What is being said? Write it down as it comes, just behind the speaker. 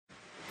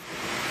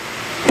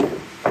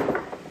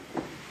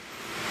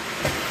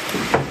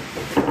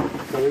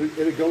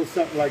it'll go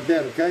something like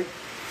that, okay?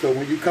 So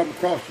when you come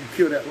across, you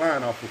peel that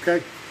line off,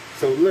 okay?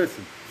 So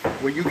listen,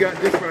 when you got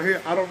this right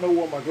here, I don't know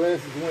where my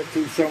glasses went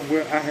to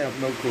somewhere. I have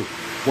no clue.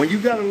 When you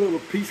got a little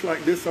piece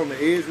like this on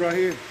the edge right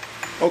here,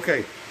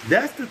 okay,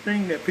 that's the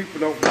thing that people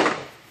don't know.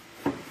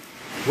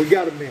 We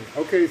got a minute.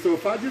 Okay, so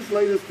if I just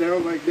lay this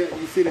down like that,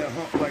 you see that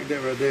hump like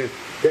that right there,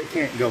 that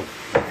can't go.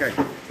 Okay,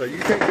 so you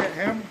take that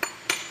hammer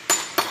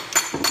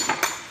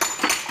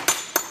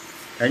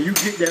and you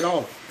get that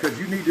off because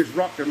you need this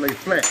rock to lay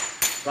flat.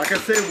 Like I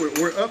said,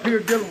 we're up here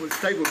dealing with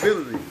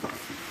stability.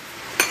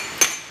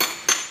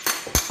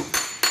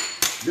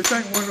 This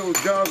ain't one of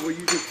those jobs where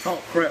you just talk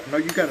crap. No,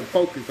 you gotta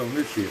focus on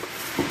this shit.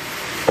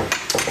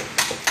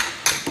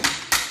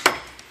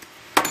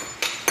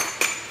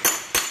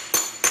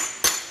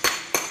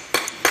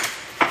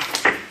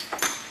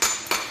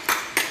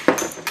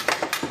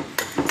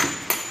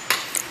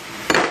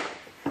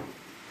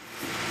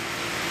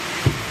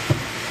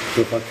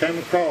 So if I came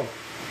across,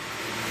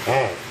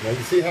 alright, now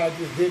you see how I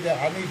just did that?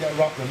 I need that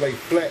rock to lay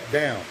flat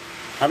down.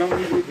 I don't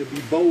need it to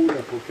be bowled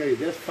up, okay?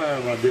 That's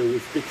fine right there. We'll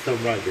stick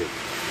something right there.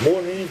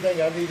 More than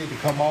anything, I need it to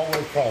come all the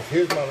way across.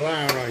 Here's my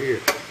line right here.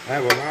 I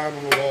have a line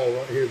on the wall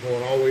right here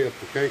going all the way up,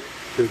 okay?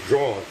 Just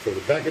draw it. So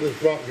the back of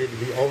this rock needs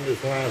to be on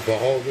this line for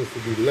all this to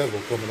be level,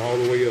 coming all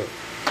the way up.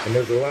 And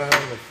there's a line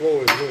on the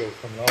floor as well,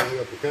 coming all the way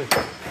up, okay?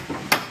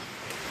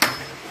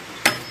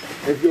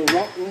 If your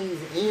rock leans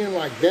in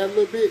like that a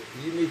little bit,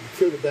 you need to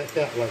tilt it back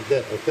out like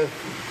that, okay?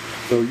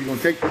 So you're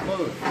gonna take your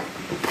mud.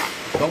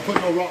 Don't put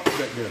no rocks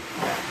back there.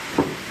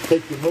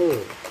 Take your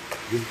mud.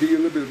 Just give you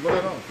a little bit of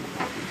mud on.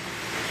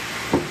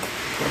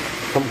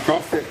 Come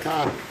across that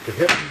tile to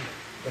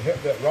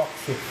help that rock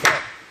sit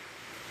flat.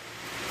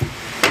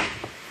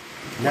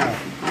 Now,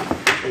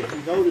 if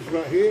you notice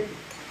right here,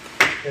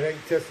 it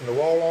ain't testing the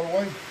wall all the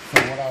way.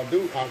 So what I'll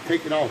do, I'll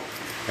take it off,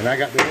 and I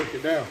got to work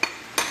it down.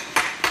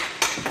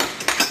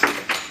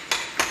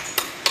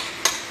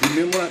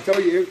 Remember when I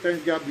told you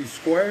everything's got to be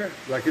square?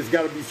 Like it's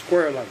got to be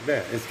square like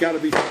that. It's got to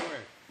be square.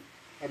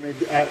 I mean,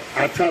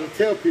 I try to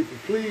tell people,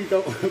 please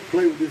don't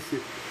play with this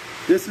shit.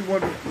 This is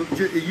what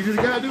you just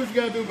got to do what you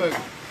got to do, baby.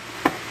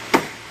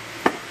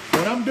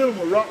 When I'm dealing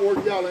with rock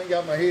work, y'all ain't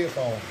got my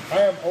headphones. I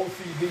am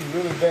OCD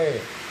really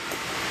bad.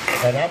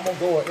 And I'm going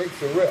to go an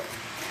extra rep.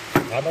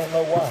 I don't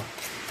know why.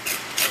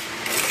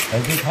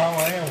 That's just how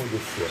I am with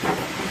this shit.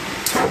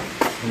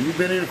 And you've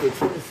been in it for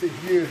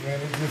 26 years, man.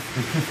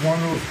 It's just one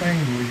of those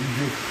things where you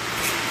just,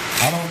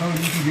 I don't know,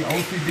 you can get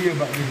OCD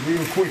about this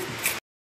real quick.